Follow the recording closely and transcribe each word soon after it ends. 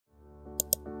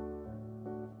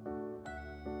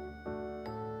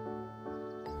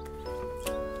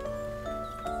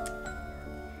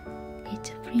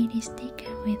pretty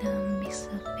sticker with a mix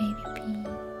of baby pink.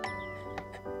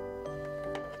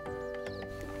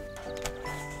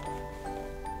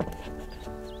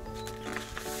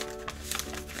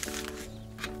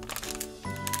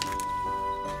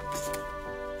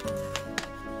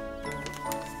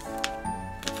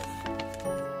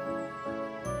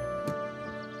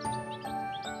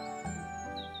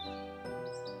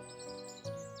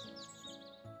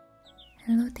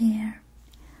 Hello there,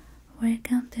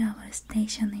 welcome to our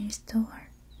stationery store.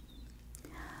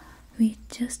 We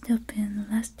just opened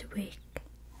last week.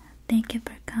 Thank you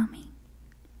for coming.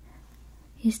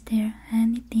 Is there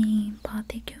anything in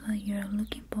particular you're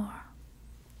looking for?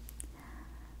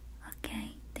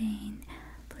 Okay, then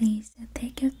please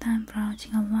take your time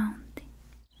browsing around.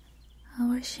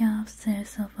 Our shop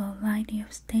sells a variety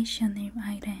of stationery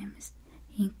items,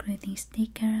 including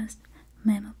stickers,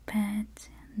 memo pads,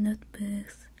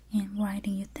 notebooks, and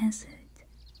writing utensils.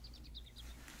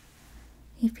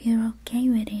 If you're okay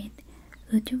with it,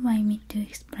 would you like me to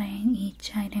explain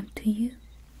each item to you?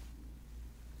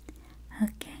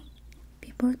 Okay,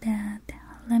 before that,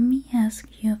 let me ask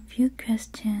you a few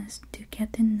questions to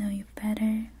get to know you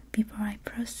better before I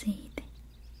proceed.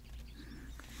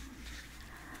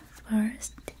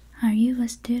 First, are you a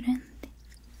student?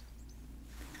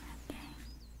 Okay.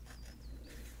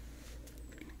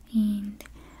 And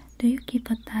do you keep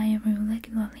a diary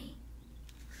regularly?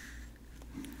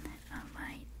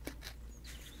 Alright.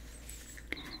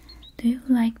 Do you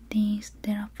like things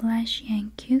that are flashy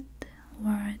and cute,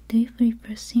 or do you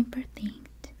prefer simple things?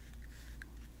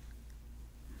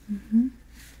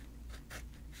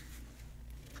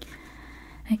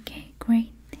 Okay,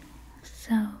 great.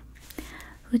 So,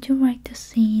 would you like to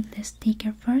see the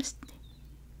sticker first?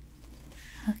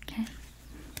 Okay.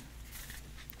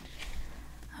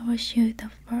 I will show you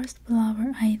the first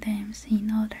flower items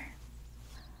in order.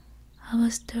 Our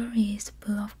store is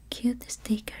full of cute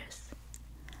stickers.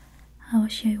 I will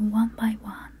show you one by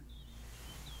one.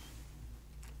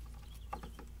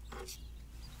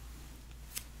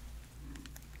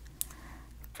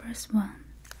 First one.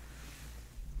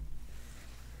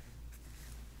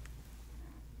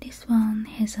 This one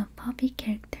has a puppy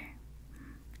character.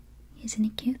 Isn't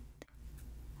it cute?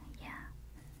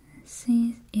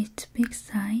 Since it's big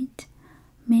size,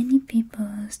 many people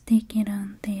stick it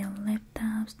on their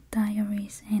laptops,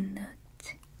 diaries, and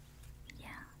notes. Yeah.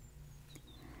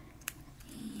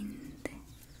 And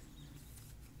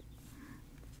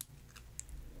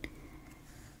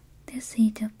this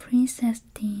is a princess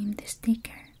themed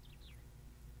sticker.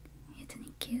 Isn't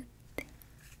it cute?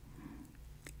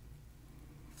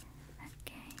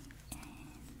 Okay,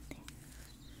 and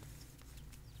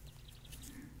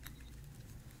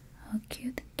a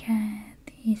cute cat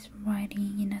is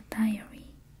writing in a diary.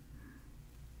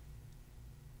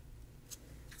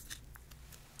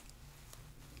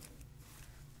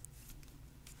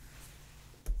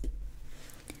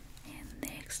 And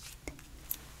next,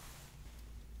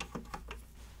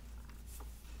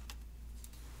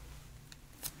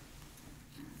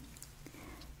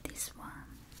 this one.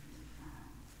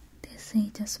 This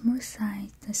is a small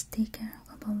size sticker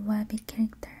of a webby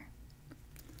character.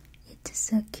 It's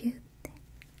so cute.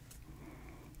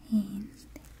 And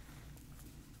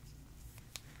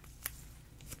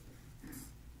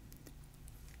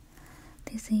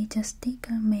this is a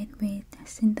sticker made with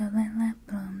Cinderella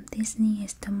from Disney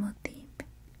as the motif.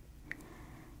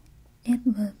 It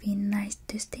would be nice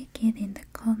to stick it in the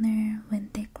corner when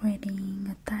decorating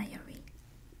a diary.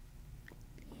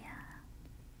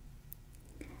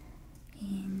 Yeah.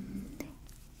 And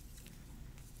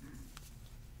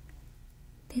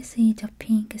this is a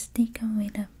pink sticker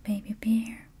with a baby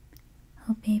bear,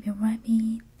 a baby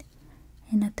rabbit,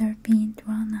 and a dolphin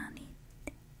drawn on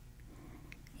it.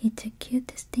 It's a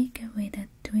cute sticker with a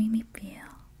dreamy feel.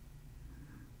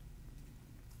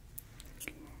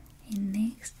 And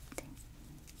next,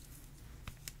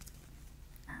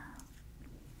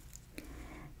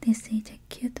 this is a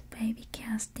cute baby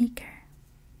cat sticker.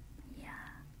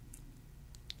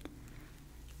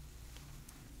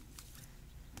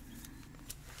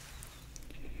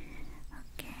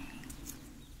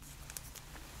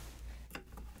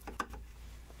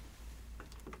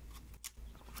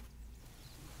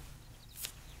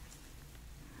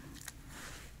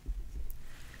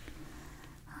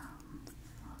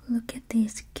 Look at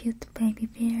this cute baby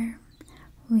bear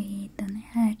with an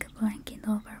egg blanket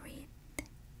over it.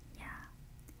 Yeah.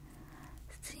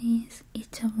 Since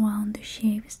it's a round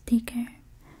shaped sticker,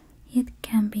 it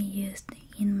can be used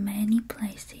in many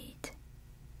places.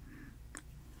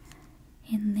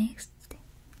 And next,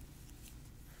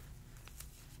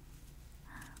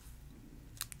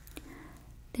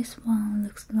 this one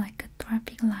looks like a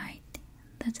traffic light,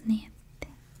 doesn't it?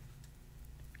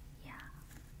 Yeah.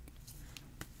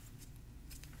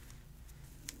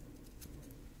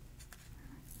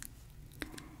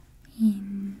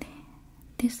 And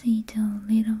this is a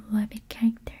little rabbit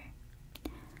character.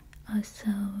 Also,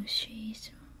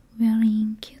 she's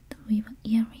wearing cute ribbon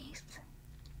earrings.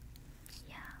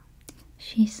 Yeah,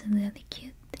 she's really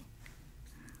cute.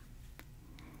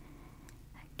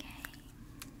 Okay.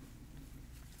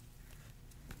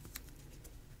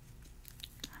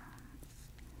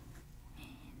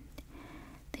 And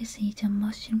this is a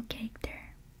mushroom character.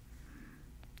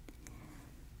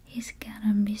 He's got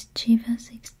a mischievous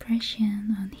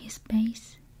expression on his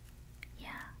face. Yeah.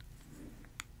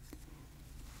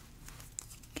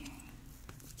 Okay.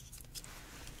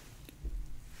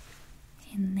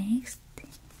 And next,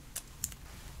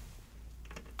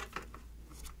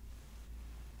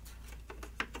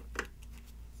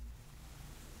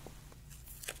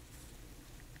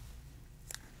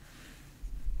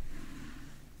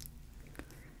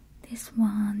 this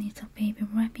one is a baby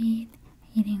rabbit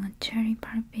eating a cherry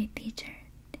parfait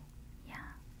dessert. Yeah,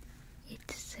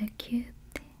 it's so cute.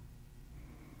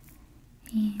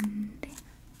 And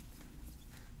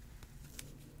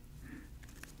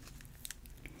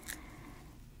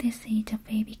this is a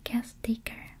baby cat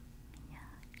sticker. Yeah,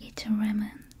 it's a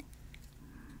ramen.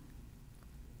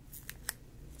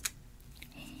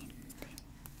 And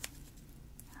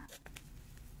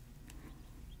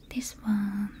this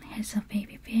one has a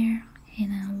baby bear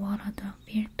and a water dog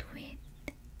bear to it.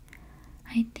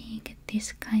 I think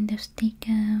this kind of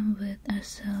sticker would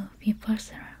also be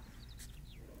versatile.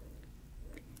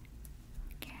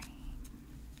 Okay.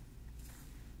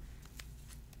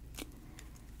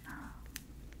 Oh.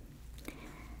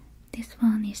 This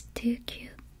one is too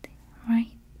cute,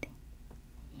 right?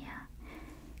 Yeah.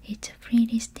 It's a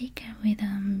pretty sticker with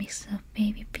a mix of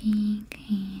baby pink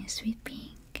and sweet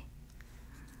pink.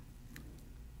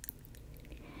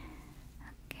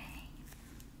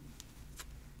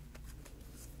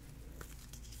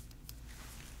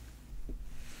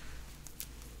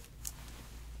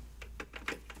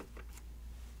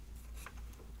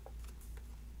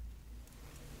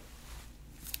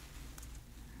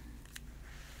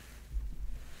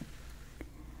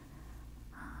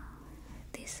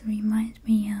 This reminds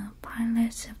me of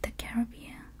Pirates of the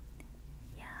Caribbean.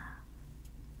 Yeah.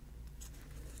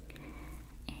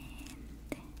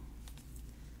 And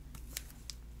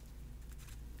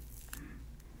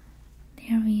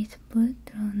there is blue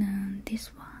tone on this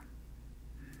one.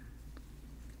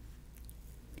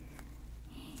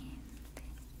 And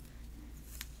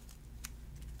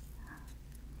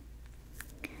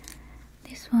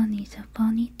this one is a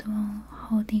bunny doll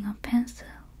holding a pencil.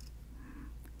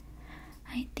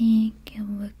 I think it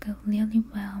would go really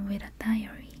well with a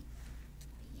diary.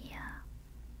 Yeah.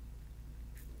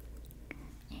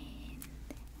 And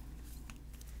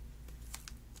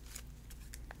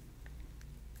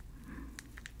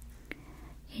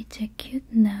it's a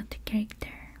cute note character.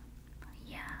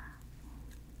 Yeah.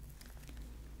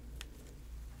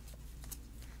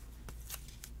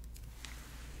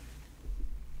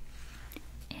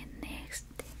 And next,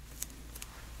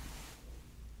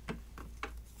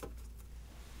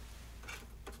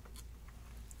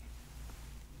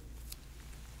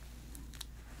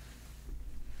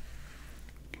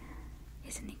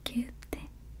 isn't it cute?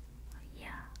 Yeah,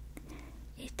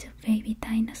 it's a baby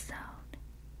dinosaur.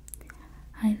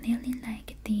 I really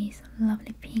like these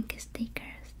lovely pink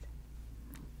stickers.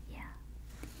 Yeah.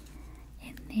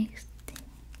 And next,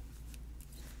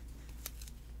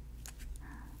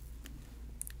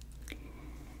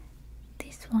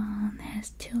 this one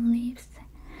has two leaves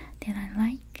that I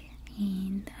like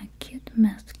and a cute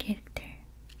mouse character.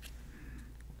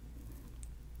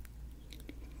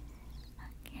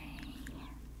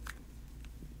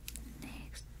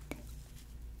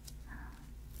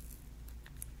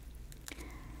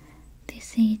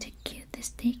 This is a cute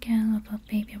sticker of a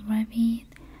baby rabbit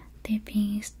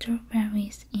dipping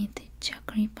strawberries into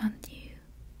chocolate fondue.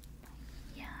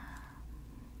 Yeah,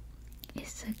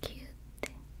 it's so cute.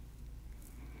 Okay.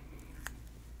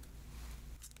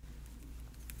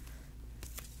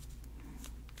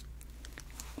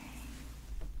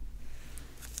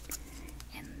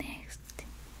 And next,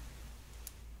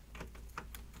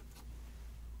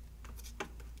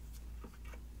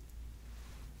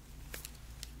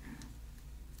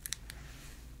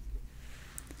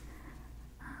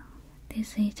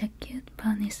 this is a cute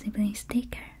bunny sibling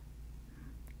sticker.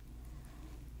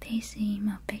 They seem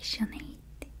affectionate.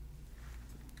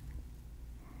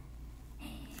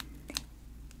 And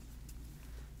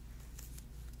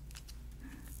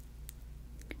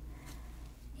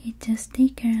It's a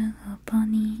sticker of a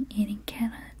bunny eating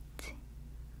carrots.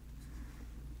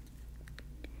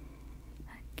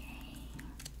 Okay.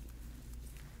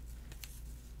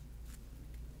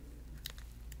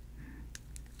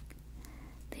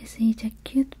 This is a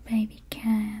cute baby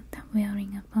cat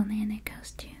wearing a banana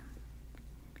costume.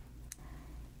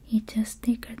 It's a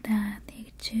sticker that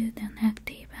exudes an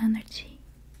active energy.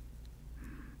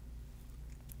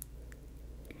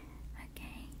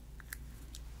 Okay.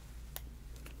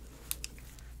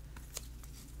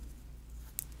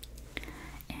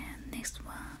 And next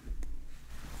one.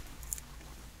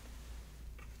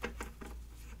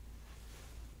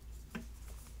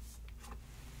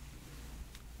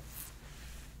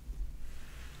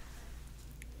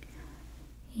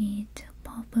 It's a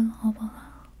purple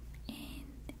overall,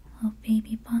 and a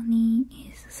baby bunny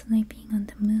is sleeping on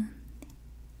the moon.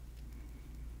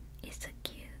 It's so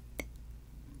cute.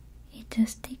 It's a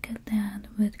sticker that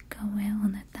would go well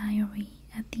on a diary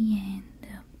at the end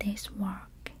of day's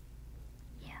work.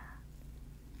 Yeah.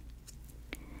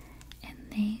 And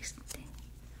next,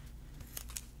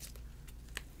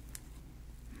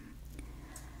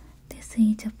 this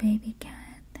is a baby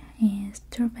cat and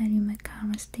strawberry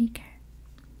macaron sticker.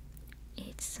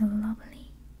 It's so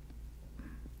lovely.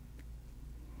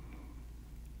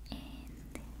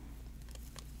 And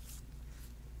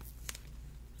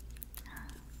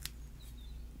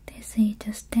this is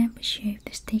a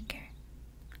stamp-shaped sticker.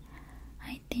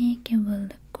 I think it will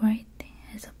look great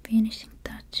as a finishing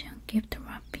touch on gift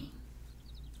wrapping.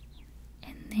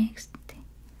 And next,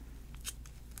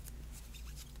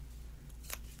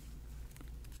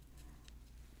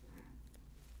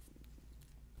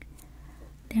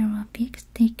 there are big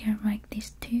stickers like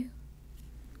this too.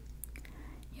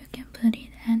 You can put it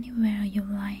anywhere you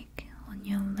like, on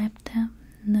your laptop,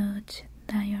 notes,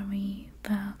 diary,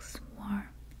 box, wall,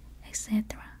 etc.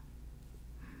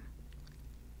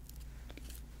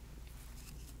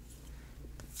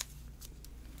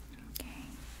 Okay.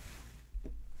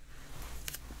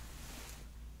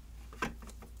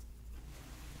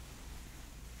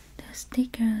 The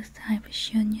stickers I've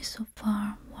shown you so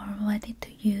far were ready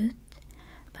to use,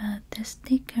 but the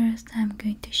stickers I'm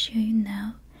going to show you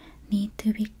now need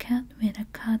to be cut with a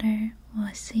cutter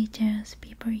or scissors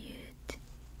before used.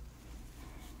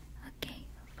 Okay,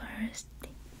 first,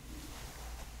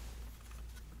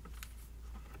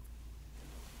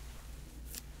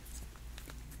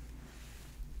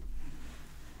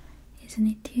 isn't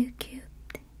it too cute?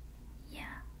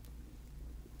 Yeah.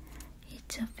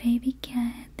 It's a baby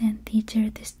cat and teacher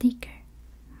sticker.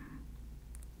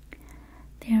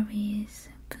 There is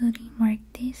pudding like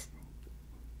this,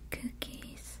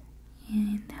 cookies,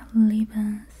 and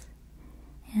ribbons,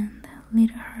 and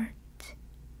little hearts.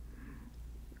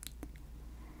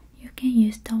 You can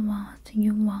use the ones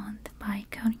you want by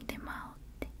cutting them out.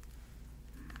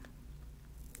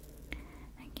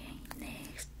 Okay,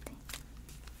 next.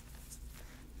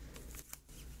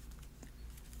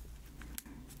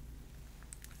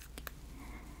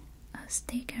 A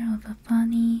sticker of a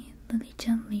bunny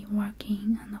diligently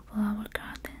working on a flower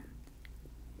garden.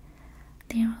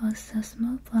 There are also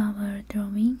small flower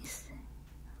drawings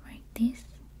like this,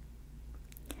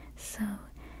 so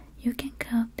you can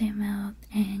cut them out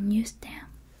and use them.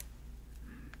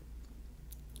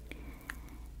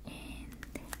 And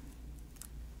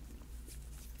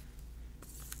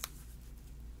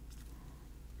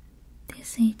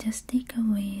this is a sticker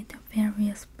with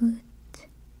various boots.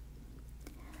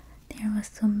 There are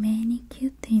so many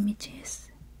cute images.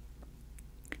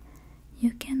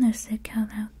 You can also cut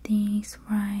out things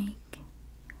like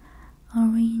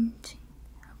orange,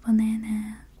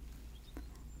 banana,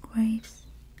 grapes,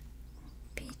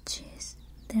 peaches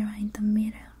that are in the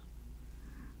middle.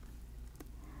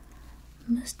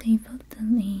 Most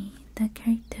importantly, the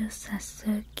characters are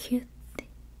so cute.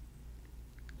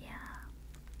 Yeah.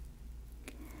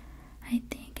 I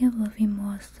think it will be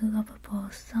more suitable for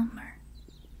summer.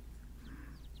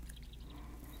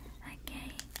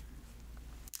 Okay.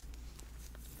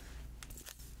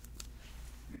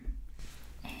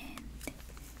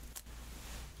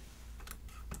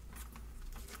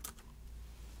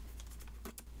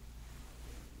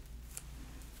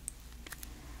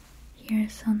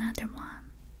 Here's another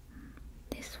one.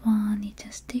 This one is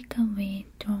a sticker with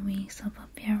drawings of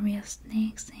various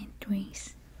snacks and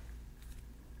drinks.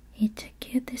 It's a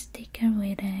cute sticker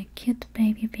with a cute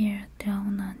baby bear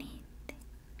drawn on it.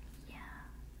 Yeah.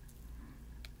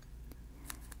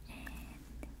 And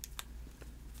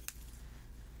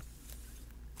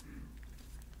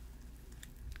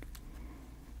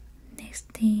next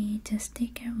is a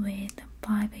sticker with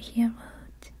 5 heroes.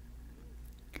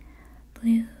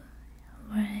 Blue,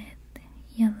 red,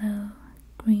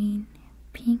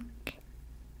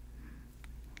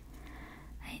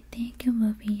 think it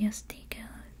will be a sticker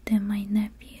that my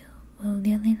nephew will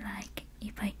really like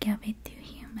if I give it to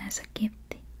him as a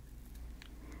gift.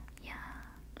 Yeah.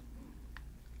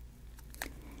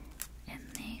 And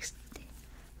next,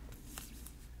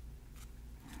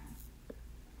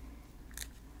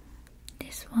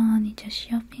 this one is a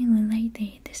shopping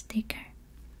related sticker.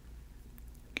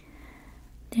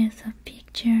 There's a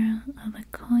picture of a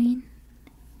coin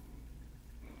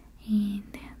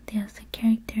and there's a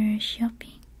character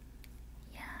shopping.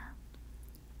 Yeah.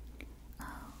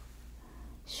 Oh,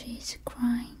 she's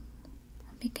crying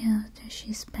because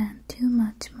she spent too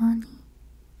much money.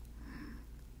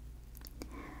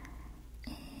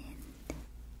 And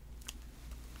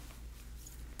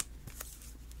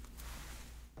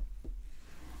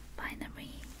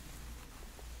finally,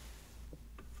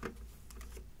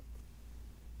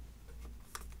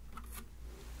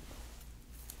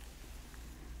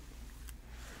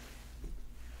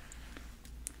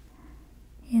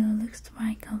 it looks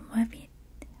like a rabbit,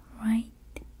 right?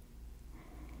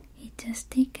 It's a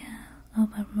sticker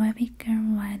of a rabbit girl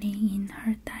writing in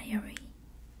her diary.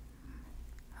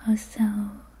 Also,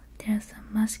 there's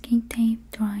a masking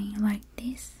tape drawing like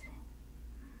this.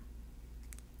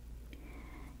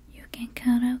 You can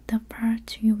cut out the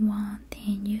parts you want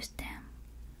and use them.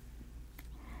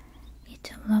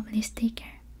 It's a lovely sticker.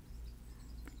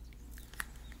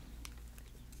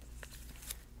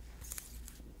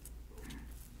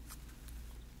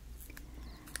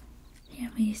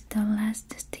 Here is the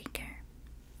last sticker.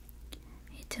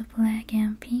 It's a black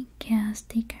and pink cat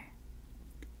sticker.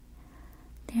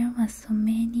 There were so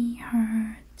many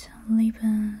hearts and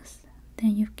ribbons that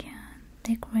you can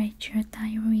decorate your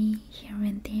diary here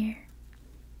and there.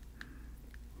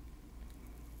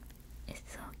 It's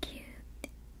so cute.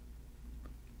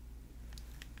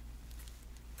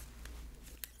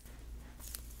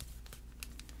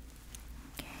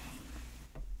 Okay.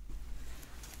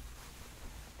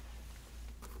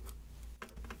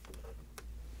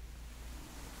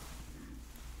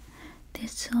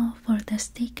 That's all for the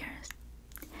stickers.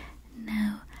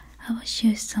 Now I will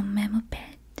show some memo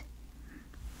pads.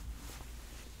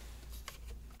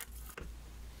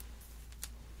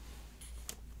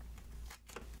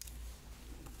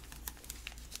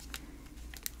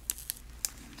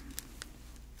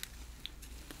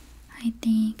 I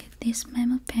think this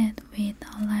memo pad with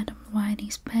a lot of writing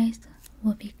space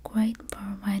will be great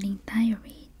for writing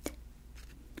diaries.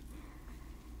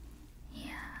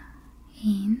 Yeah,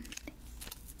 and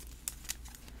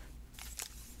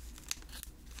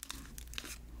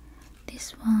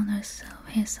this one also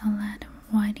has a lot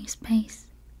of writing space.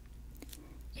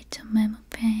 It's a memo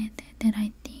pad that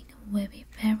I think will be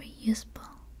very useful.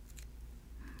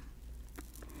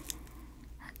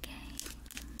 Okay.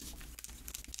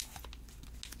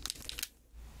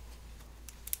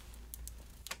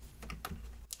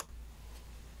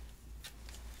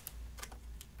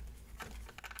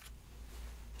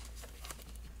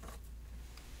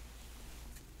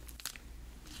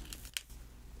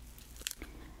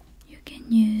 You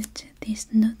can use this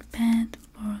notepad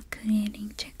for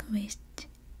creating checklists,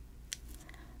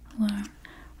 or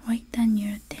write down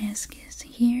your tasks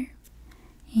here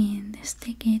and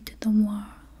stick it to the wall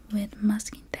with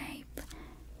masking tape.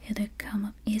 It'll come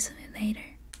up easily later.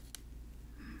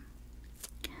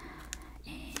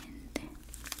 And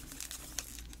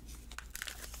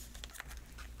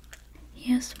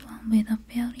here's one with a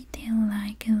fairy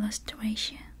tale-like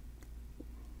illustration.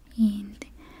 And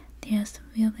there's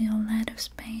really a lot of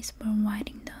space for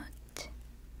writing notes.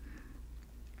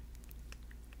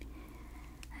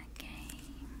 Okay.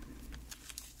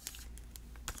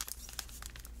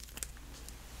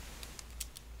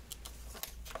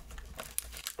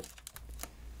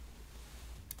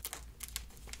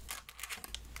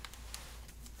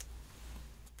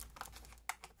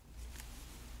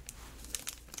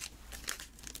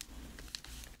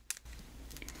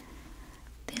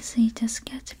 This is a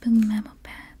sketchbook memo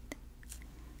pad.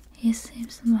 It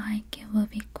seems like it will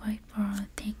be great for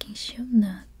taking short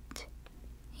notes,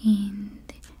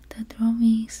 and the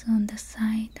drawings on the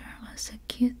side are also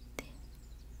cute.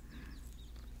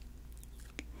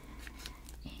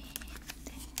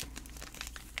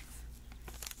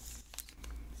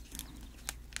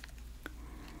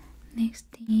 Next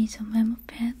is a memo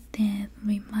pad that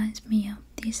reminds me of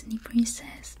Disney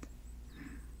princess.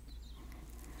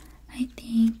 I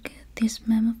think this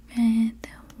memo pad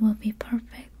will be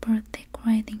perfect for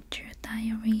decorating your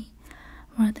diary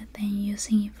rather than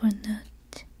using it for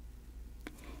notes.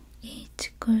 It's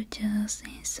gorgeous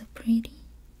and so pretty.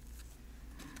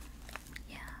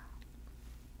 Yeah.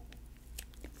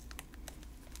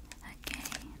 Okay,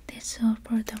 that's all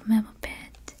for the memo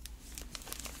pad.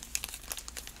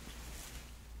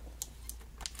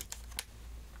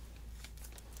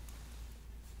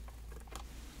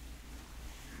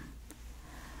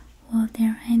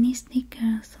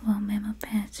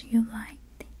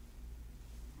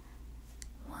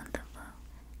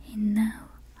 And now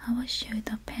I will show you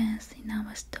the pens in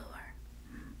our store.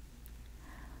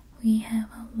 We have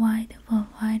a wide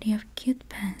variety of cute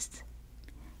pens.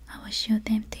 I will show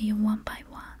them to you one by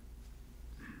one.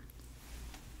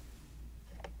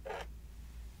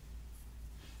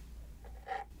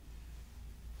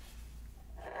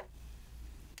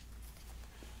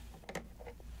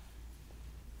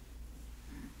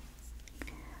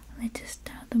 Let's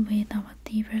start with our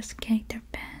diverse character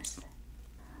pens.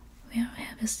 Where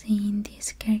have you seen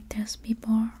these characters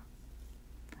before?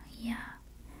 Yeah.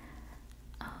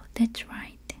 Oh, that's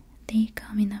right. They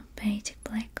come in a beige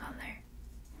black color.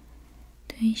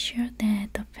 To ensure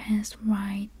that the pens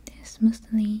write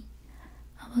smoothly,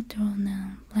 I will draw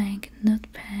a blank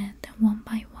notepad one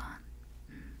by one.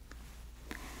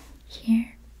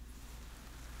 Here.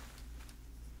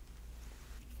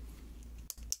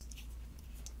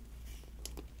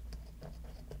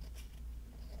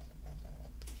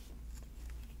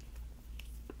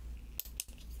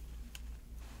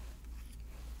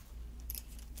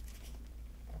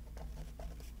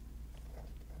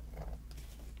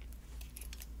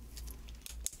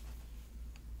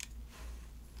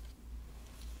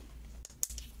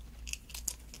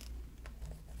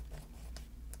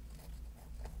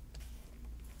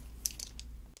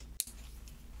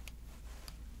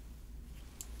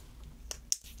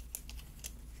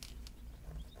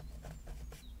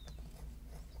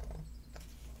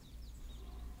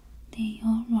 They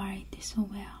all write so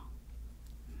well.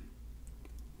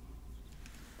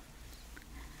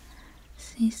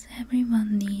 Since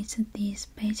everyone needs these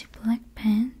beige black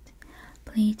pens,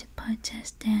 please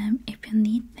purchase them if you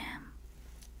need them.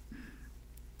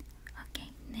 Okay,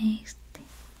 next.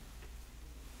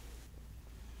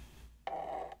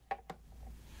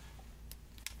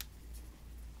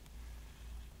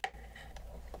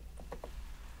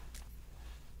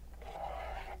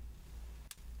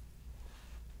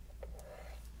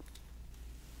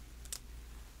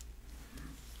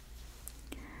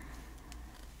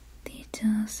 These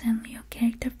are Sanrio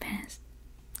character pens.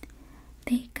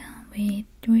 They come with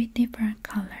 3 different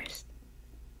colors.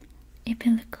 If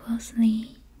you look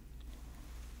closely,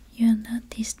 you'll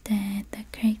notice that the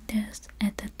characters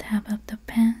at the top of the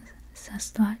pens are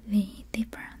slightly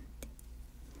different.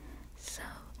 So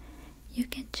you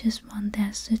can choose one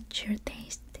that suits your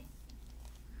taste.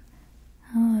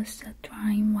 I'm also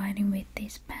trying writing with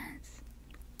these pens.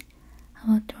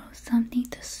 I will draw something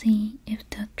to see if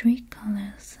the 3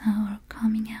 colors are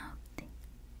coming out.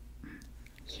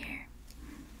 Here.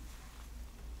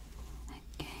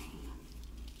 Okay.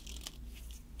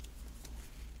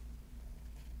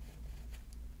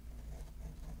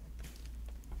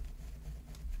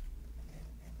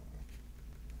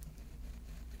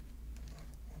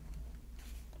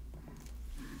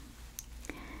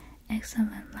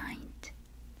 Excellent light.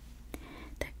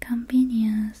 The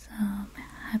convenience of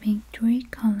having 3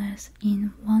 colors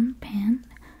in one pen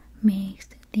makes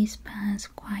these pens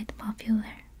quite popular.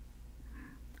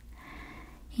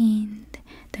 And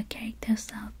the characters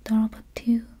are adorable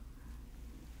too.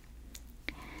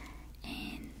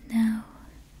 And now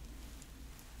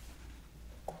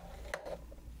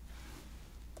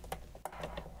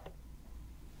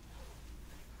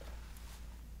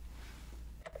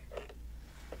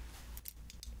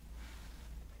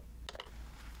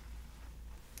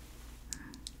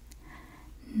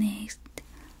next,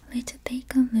 let's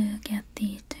take a look at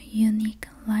these unique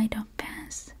light-up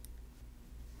pens.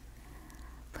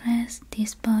 Press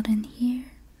this button here.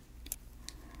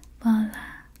 Voila!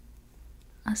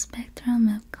 A spectrum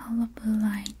of colorful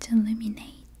light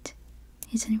illuminates.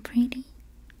 Isn't it pretty?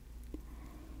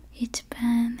 Each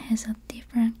pen has a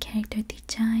different character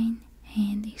design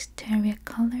and exterior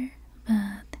color,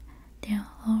 but they are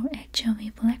all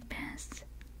actually black pens.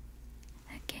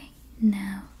 Okay,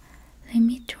 now let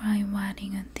me try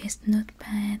writing on this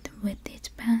notepad with these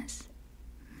pens.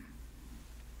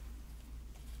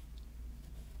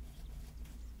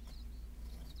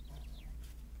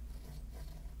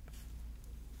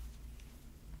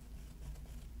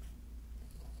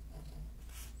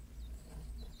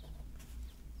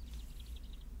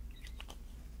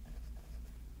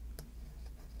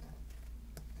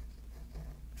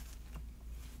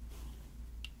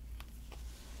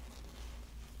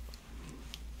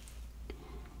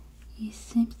 It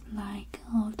seems like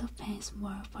all the pens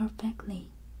work perfectly.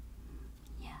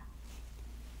 Yeah.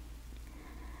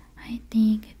 I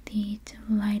think these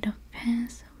light-up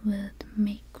pens would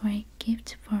make great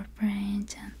gifts for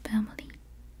friends and family.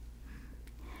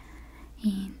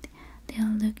 And they'll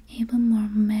look even more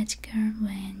magical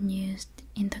when used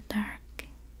in the dark.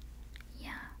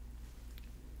 Yeah.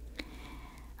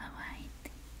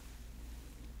 Alright.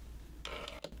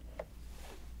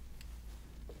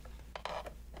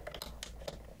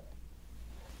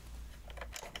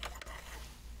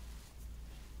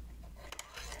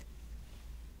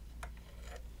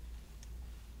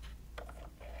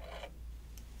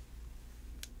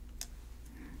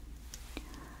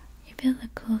 if you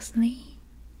look closely,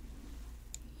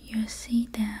 you'll see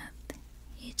that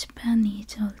each pen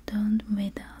is all done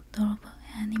with an adorable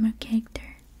animal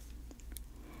character.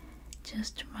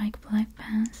 Just like black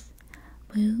pens,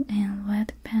 blue and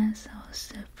red pens are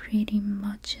also pretty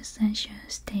much essential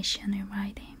stationery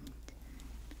items.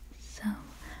 So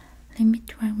let me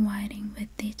try writing with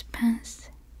these pens.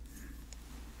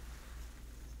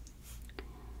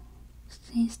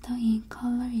 Since the ink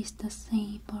color is the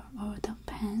same for all the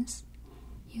pens,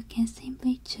 you can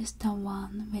simply choose the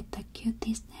one with the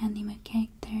cutest animal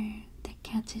character that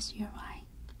catches your eye.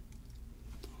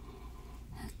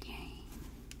 Okay.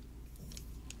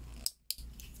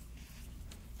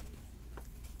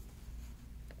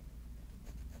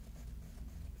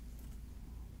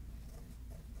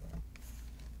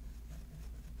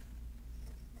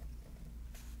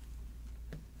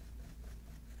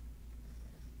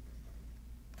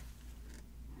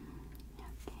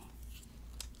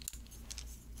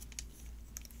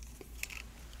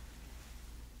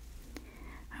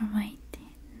 Alright,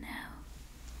 now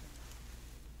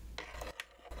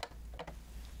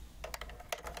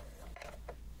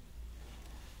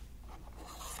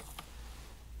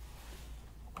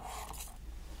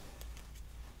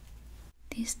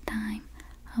this time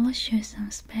I will show some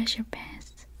special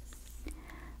pens.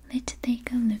 Let's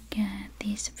take a look at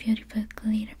these beautiful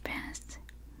glitter pens.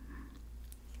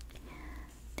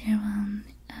 They're an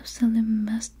absolute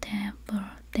must-have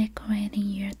for decorating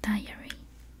your diary.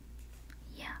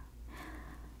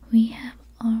 We have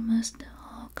almost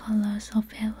all colors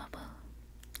available,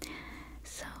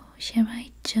 so shall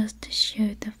I just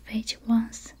show the face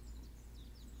ones?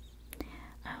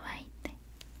 Alright.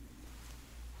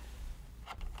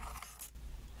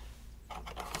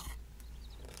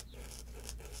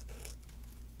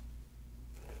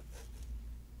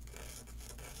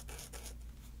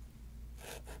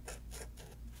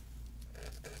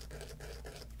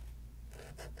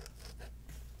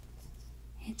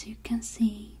 As you can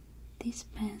see, these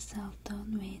pens are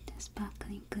done with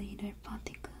sparkling glitter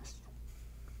particles.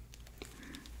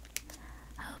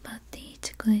 How about these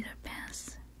glitter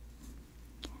pens?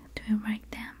 Do you like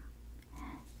them?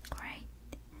 Great.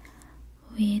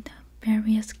 With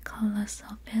various colors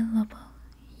available,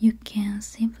 you can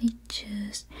simply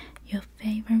choose your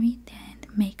favorite and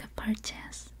make a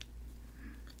purchase.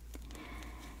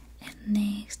 And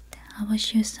next, I will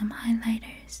show some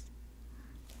highlighters.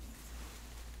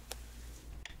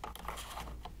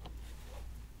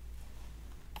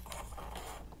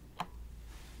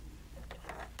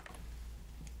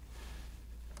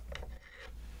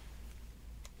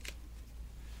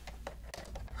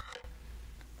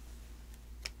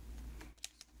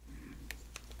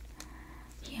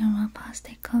 Here are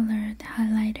pastel-colored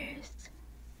highlighters.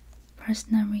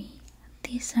 Personally,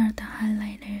 these are the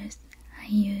highlighters I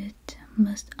use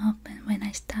most often when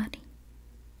I study.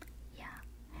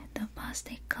 The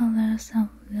pastel colors are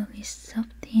really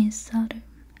soft and subtle,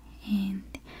 and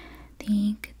the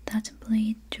ink doesn't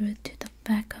bleed through to the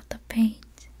back of the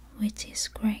page, which is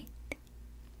great.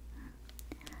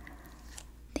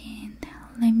 Then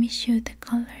let me show the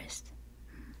colors.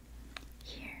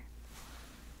 Here.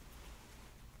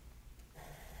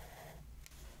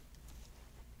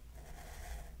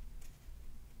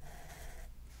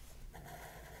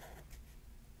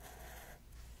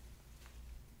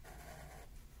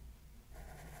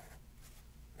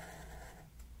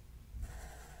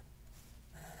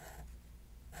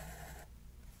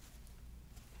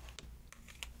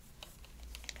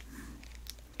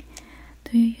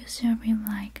 Do you usually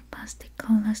like pastel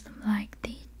colors like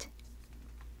this?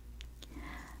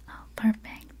 Oh,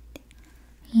 perfect.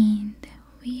 And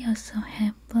we also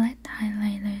have black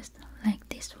highlighters like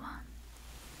this one.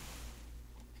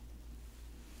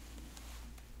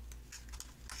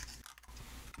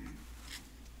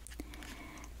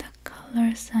 The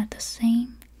colors are the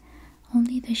same,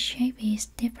 only the shape is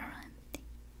different.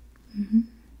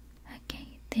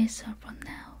 Okay, that's all for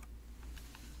now.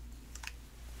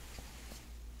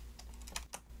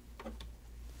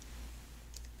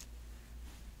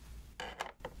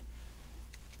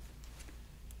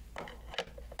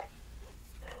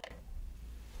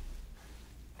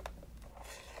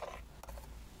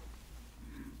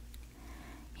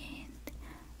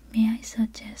 May I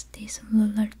suggest this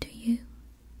ruler to you?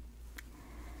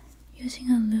 Using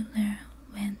a ruler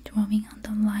when drawing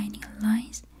underlining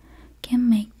lines can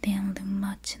make them look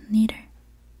much neater.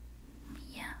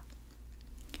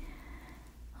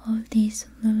 All these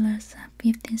rulers are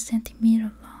 15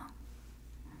 centimeters long.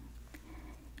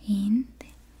 And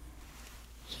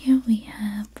here we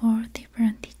have 4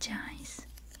 different designs,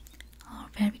 all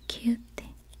very cute.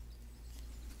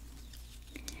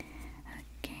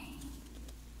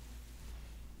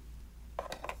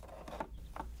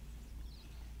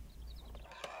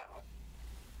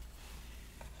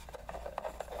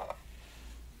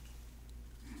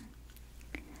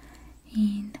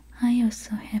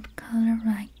 also have color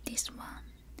like this one.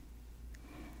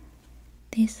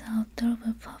 These are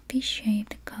adorable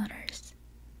puppy-shaped colors.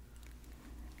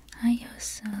 I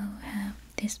also have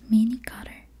this mini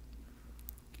cutter.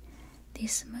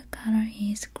 This small cutter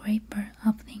is great for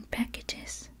opening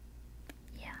packages.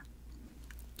 Yeah.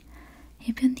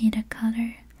 If you need a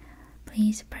cutter,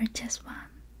 please purchase one.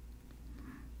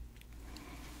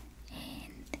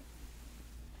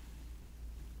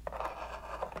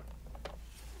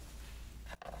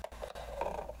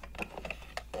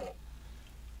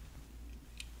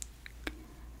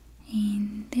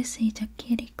 And this is a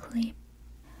kitty clip.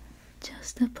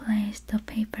 Just place the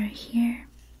paper here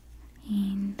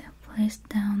and place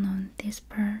down on this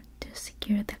part to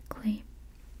secure the clip.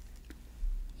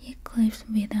 It clips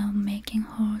without making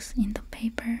holes in the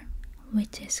paper,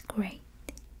 which is great.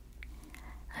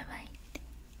 Alright.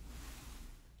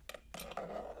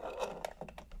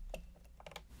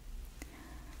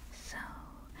 So,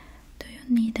 do you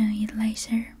need an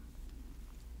eraser?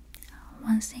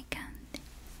 1 second.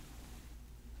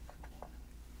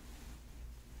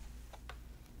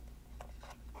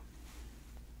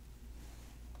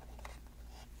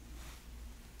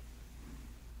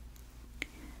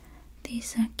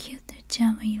 This is a cute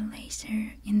jelly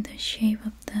laser in the shape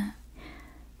of the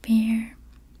bear,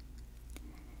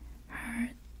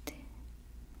 heart,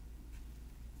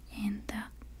 and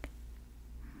duck.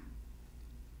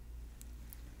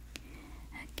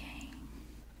 Okay.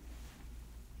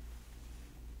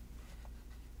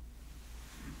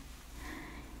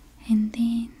 And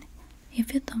then,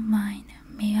 if you don't mind,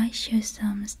 may I show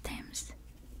some stamps?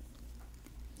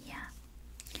 Yeah.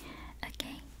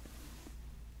 Okay.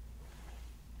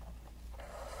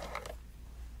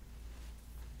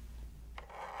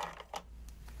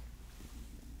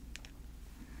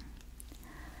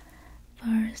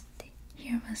 First,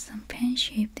 here are some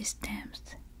pen-shaped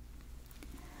stamps.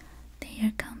 They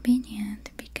are convenient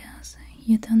because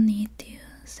you don't need to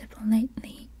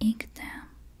separately ink them.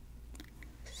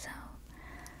 So,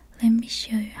 let me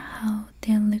show you how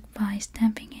they look by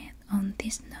stamping it on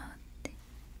this note.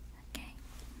 Okay.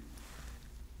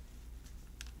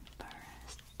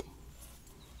 First,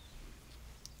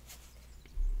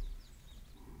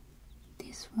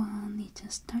 this one is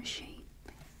a star shape.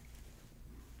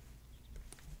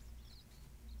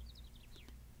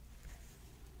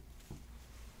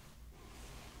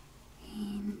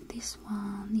 And this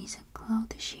one is a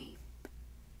cloud shape.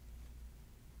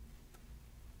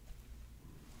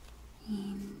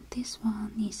 And this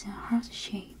one is a heart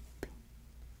shape.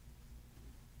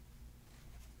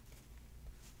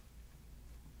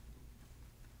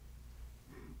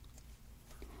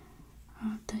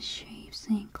 Are the shapes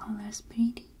and colors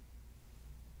pretty?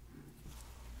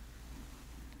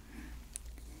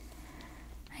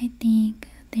 I think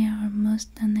they are most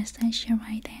an essential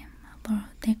item for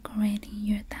decorating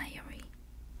your diary.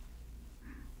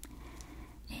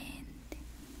 And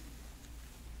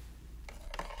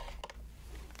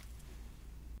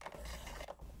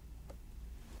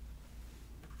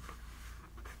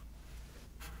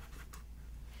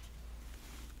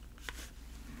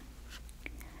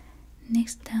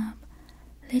next up,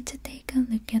 let's take a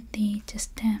look at these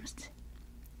stamps.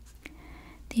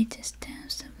 These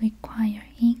stamps require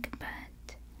ink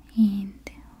pad, and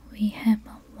we have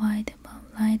a wide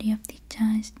variety of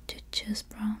designs to choose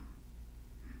from.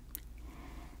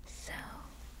 So,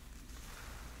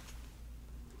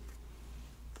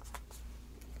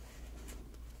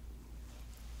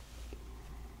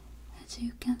 as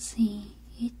you can see,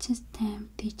 each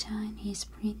stamp design is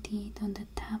printed on the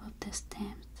top of the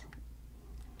stamps.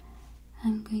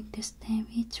 I'm going to stamp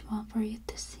each one for you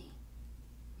to see.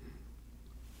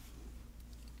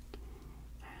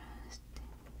 First,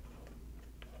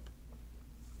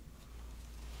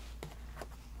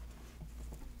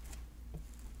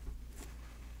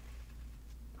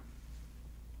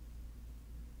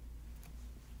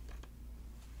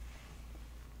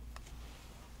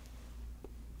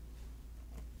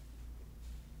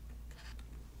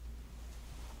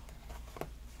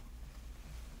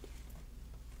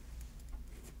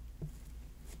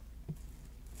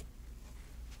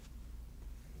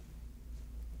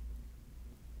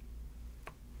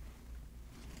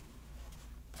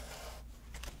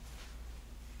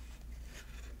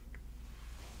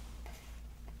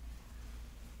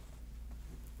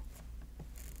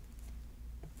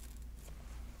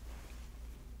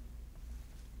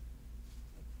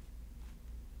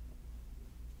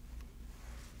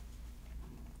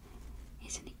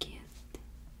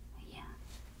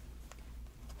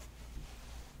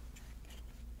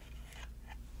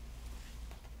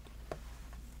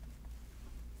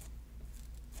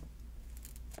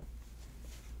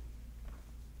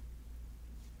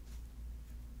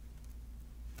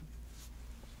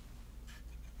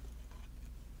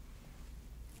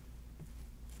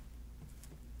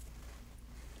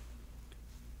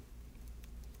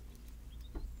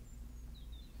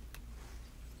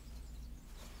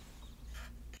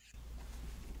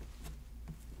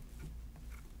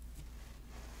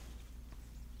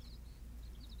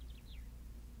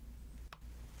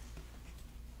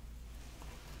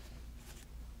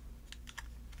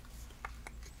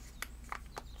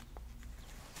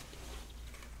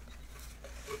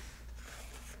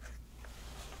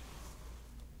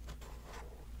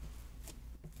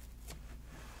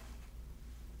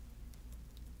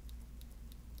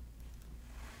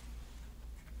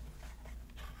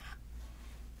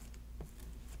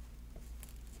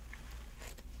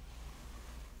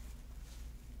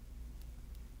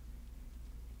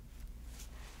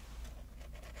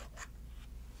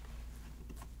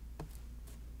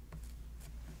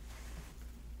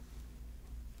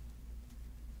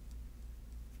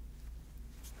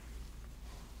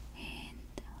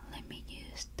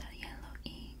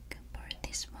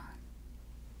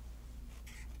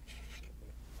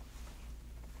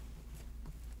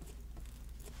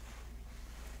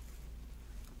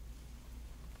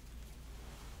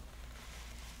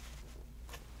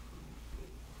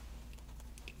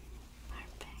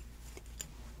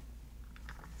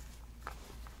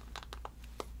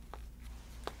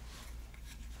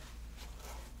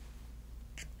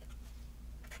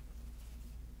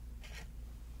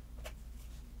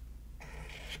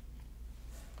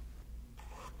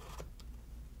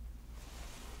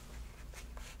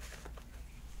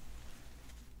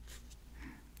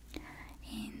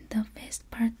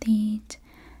 part is,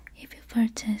 if you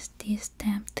purchase this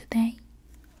stamp today,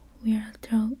 we'll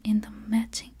throw in the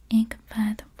matching ink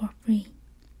pad for free.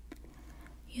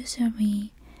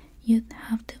 Usually, you'd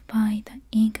have to buy the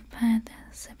ink pad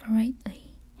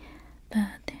separately,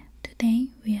 but today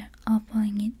we are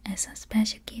offering it as a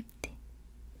special gift.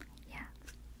 Yeah.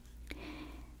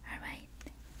 Alright.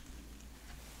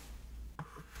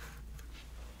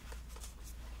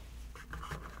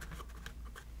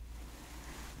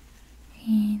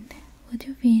 And would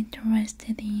you be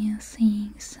interested in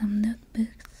seeing some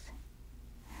notebooks?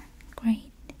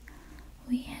 Great.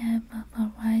 We have a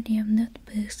variety of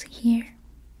notebooks here.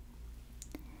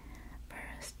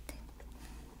 First,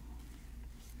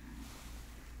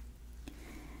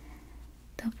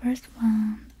 the first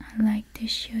one I'd like to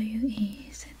show you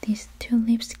is this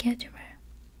tulip scheduler.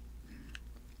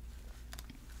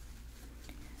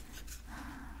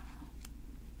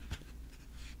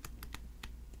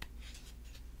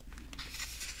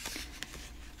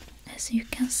 As you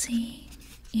can see,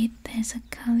 it has a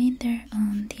calendar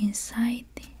on the inside,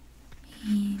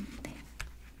 and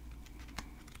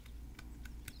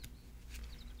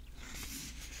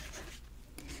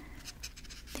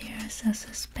there's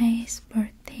also space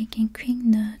for taking quick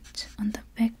notes on the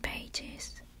back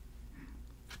pages.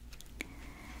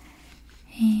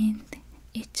 And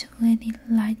it's really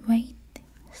lightweight,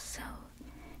 so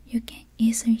you can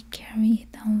easily carry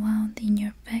it around in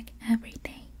your bag every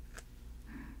day.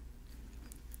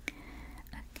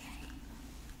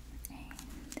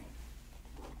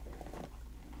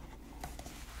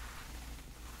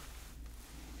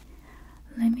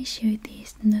 Let me show you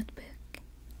this notebook.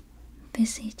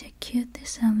 This is a cute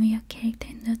Sanrio character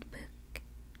notebook.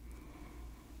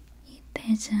 It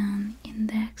has an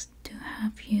index to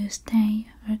help you stay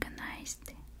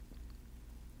organized.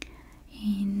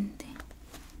 And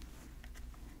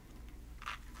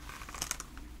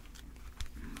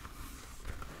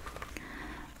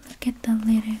look at the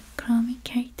little crummy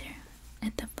character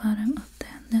at the bottom of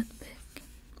the notebook.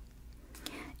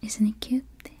 Isn't it cute?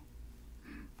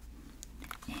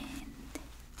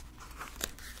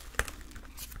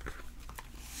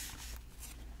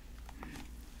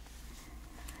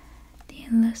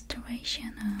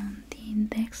 Illustration on the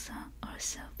index are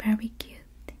also very cute.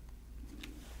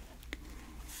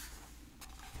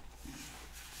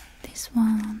 This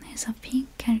one has a pink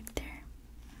character,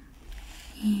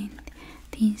 and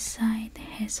the inside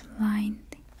has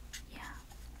lined,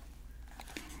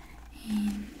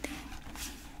 and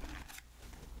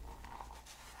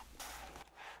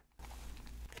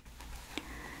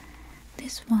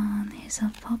this one has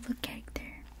a purple character.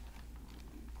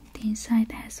 The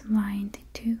inside has lined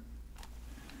too.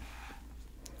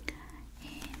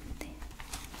 And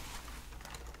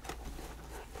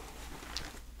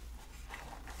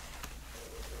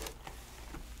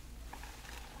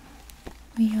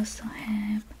we also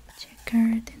have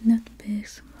checkered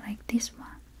notebooks like this one.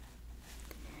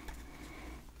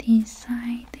 The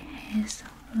inside has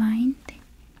lined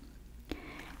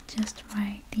just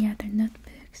like the other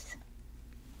notebooks.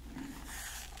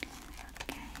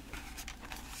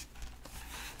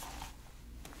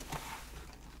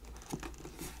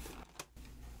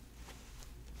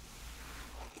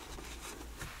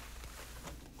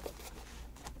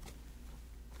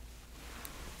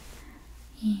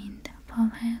 And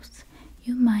perhaps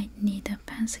you might need a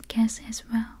pencil case as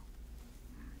well.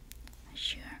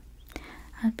 Sure,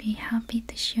 I'll be happy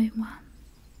to show you one.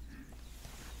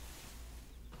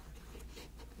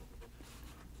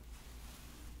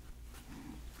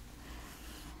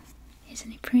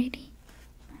 Isn't it pretty?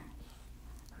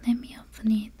 Let me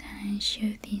open it and show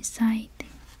you the inside.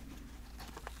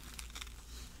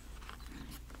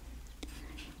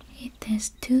 It has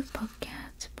two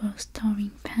pockets for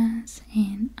storing pens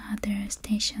and other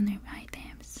stationery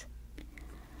items.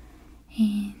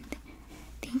 And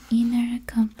the inner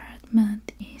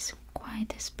compartment is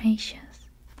quite spacious,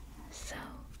 so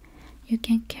you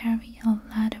can carry a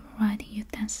lot of writing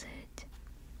utensils.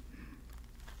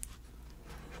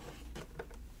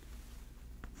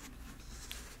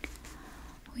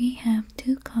 We have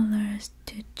two colors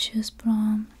to choose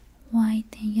from,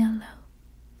 white and yellow.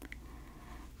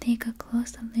 Take a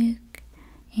closer look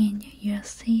and you'll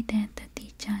see that the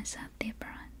designs are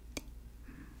different.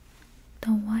 The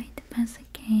white pencil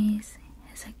case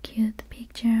has a cute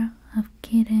picture of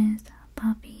kittens,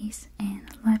 puppies, and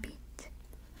rabbits.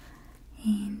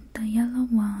 And the yellow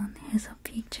one has a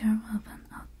picture of an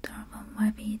adorable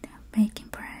rabbit baking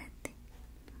bread.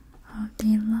 Aren't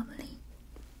they lovely?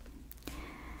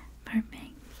 Perfect.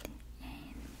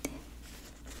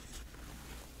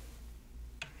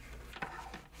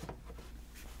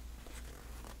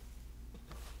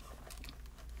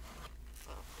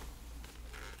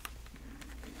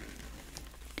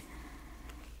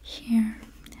 Here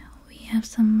we have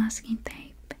some masking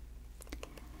tape.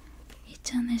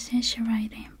 It's an essential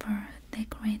item for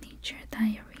decorating your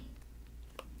diary.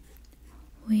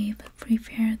 We've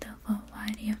prepared a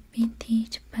variety of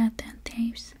vintage pattern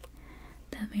tapes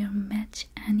that will match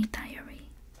any diary.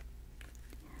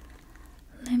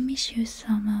 Let me show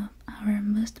some of our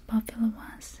most popular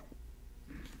ones.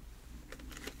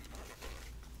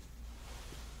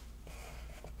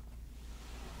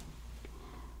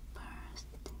 First,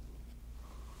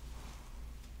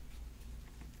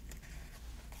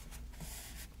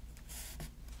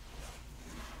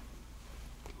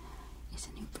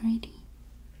 isn't it pretty?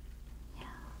 Yeah.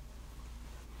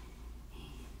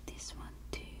 And this one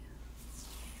too.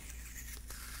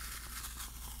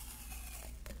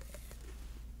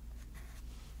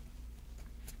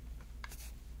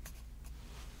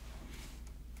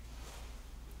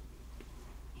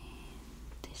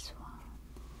 This one.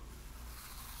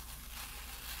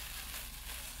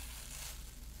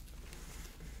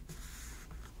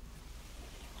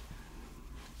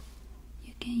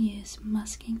 You can use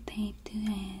masking tape to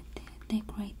add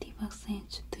decorative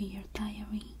accents to your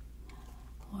diary,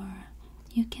 or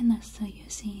you can also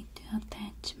use it to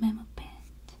attach memo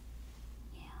pads.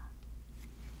 Yeah.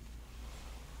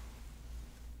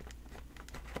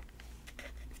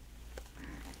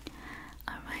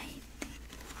 Alright.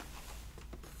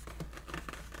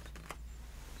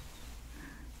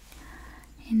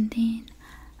 And then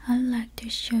I'd like to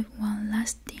show one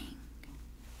last thing.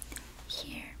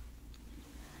 Here.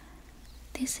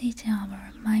 This is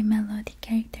our My Melody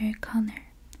character corner,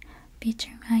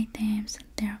 featuring items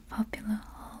that are popular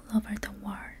all over the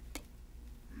world.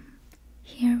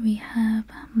 Here we have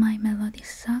My Melody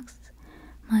socks,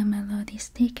 My Melody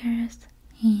stickers,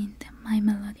 and My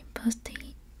Melody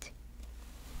post-it.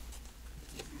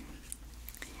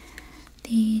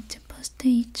 These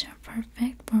post-its are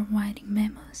perfect for writing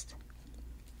memos.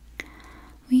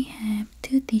 We have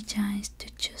two designs to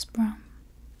choose from.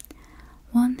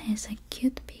 One has a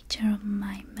cute picture of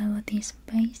My Melody's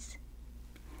face,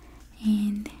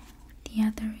 and the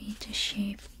other is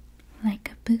shaped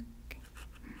like a book.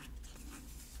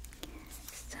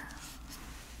 So,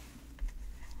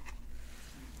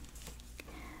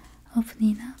 open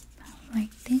it up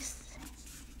like this.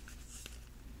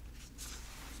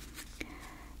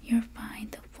 You'll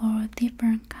find 4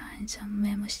 different kinds of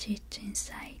memo sheets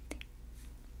inside.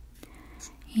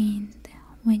 And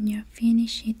when you're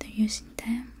finished using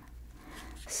them,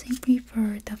 simply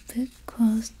fold the book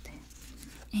closed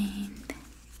and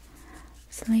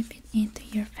slip it into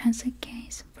your pencil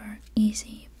case for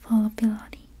easy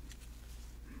foldability.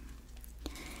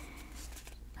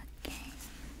 Okay.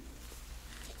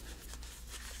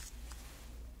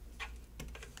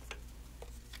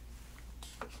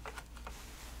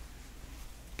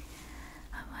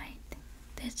 Alright,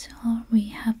 that's all we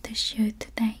have to show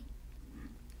today.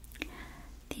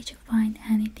 Did you find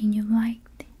anything you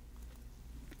liked?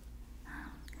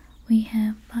 We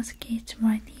have baskets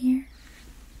right here.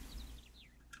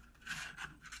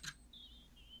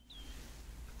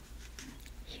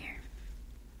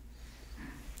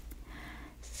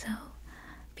 So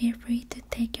feel free to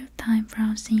take your time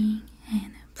browsing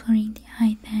and putting the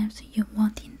items you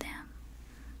want in them.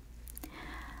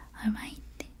 Alright.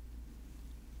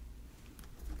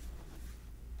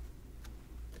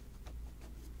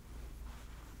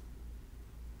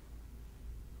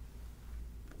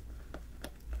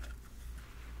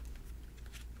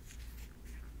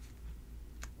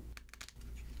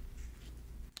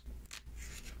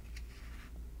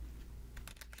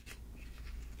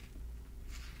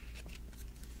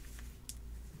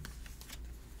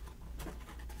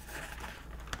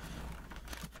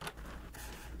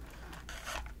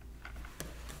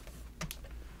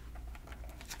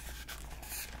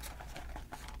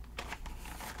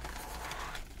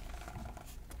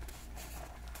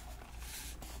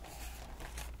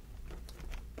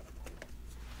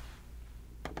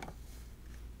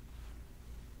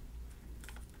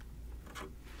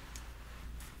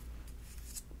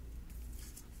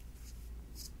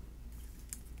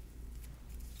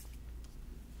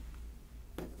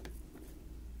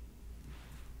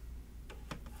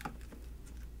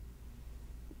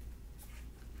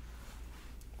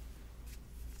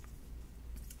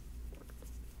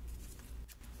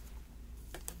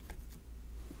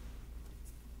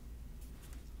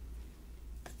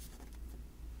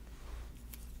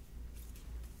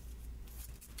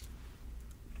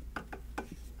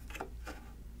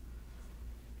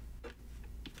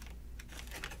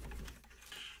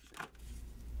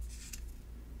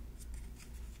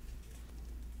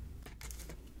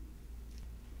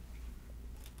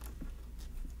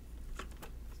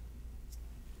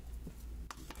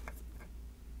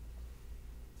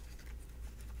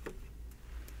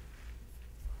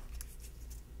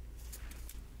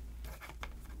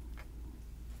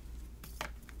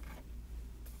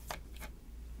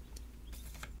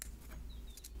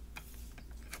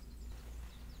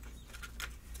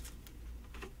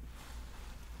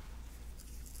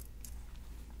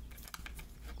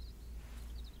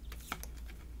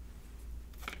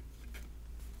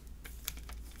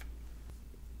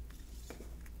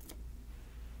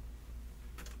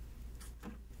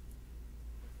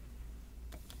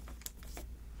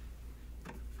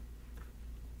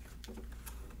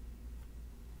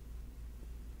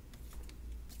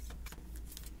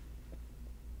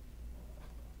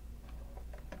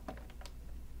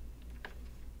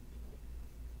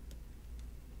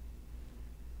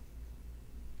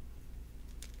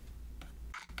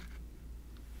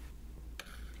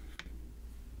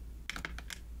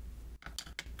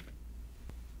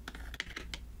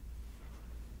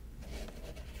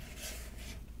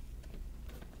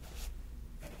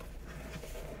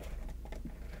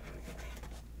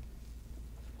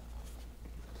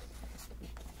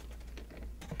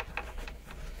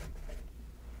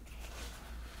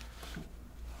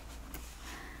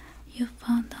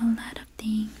 a lot of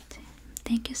things.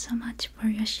 Thank you so much for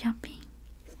your shopping.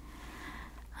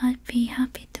 I'd be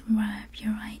happy to wrap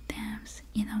your items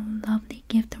in a lovely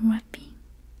gift wrapping.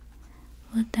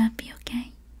 Would that be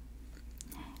okay?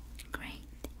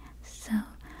 Great. So,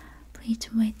 please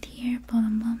wait here for a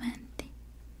moment.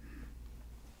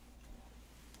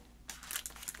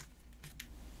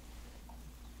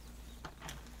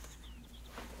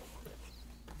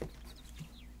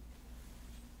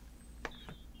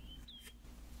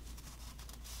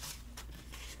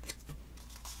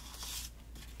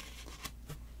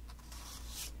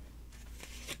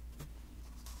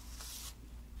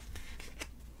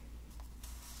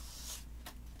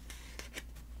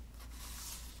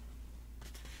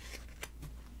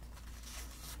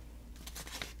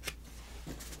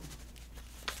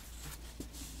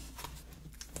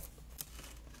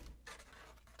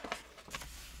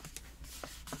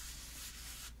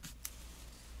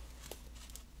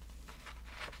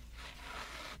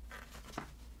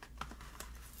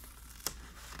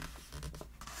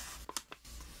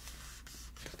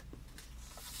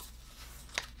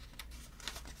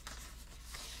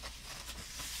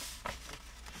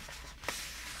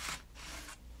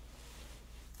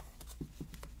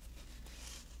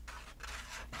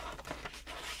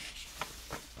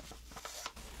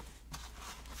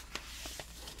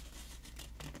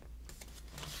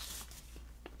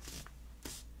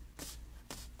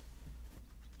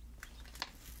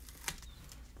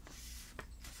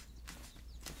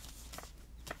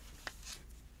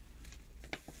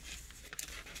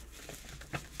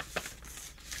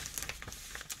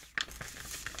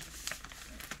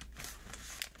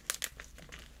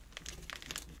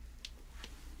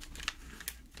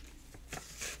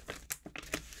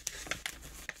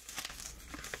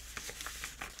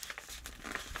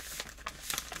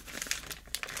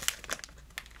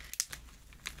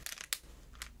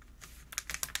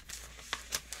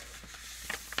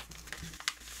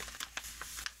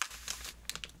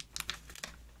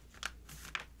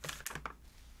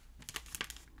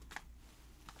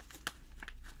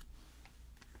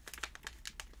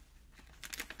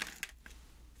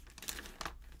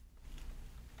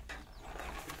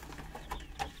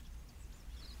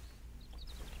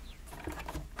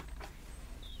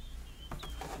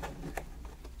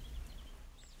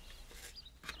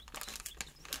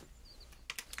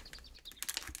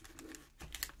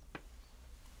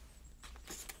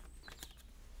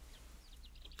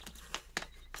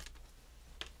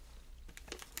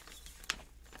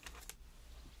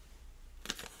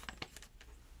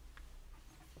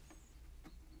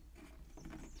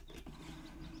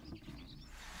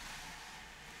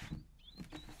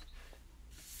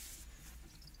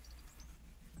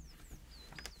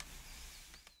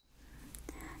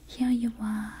 Here you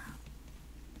are.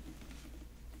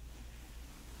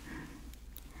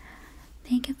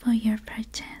 Thank you for your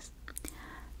purchase.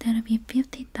 That'll be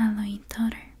 $50 in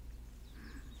total.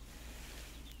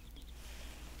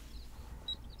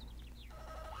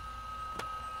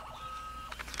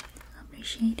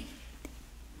 Appreciate it.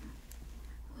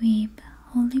 We've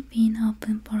only been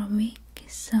open for a week,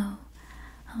 so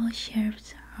our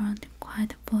shelves aren't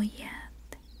quite full yet.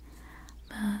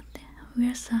 But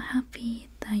we're so happy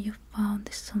that you found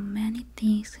so many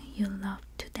things you love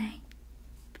today.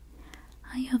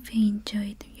 I hope you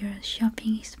enjoyed your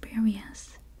shopping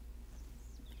experience.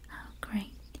 Oh,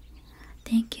 great.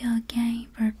 Thank you again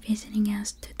for visiting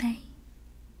us today.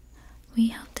 We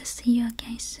hope to see you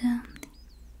again soon.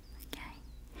 Okay.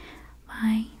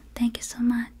 Bye. Thank you so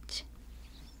much.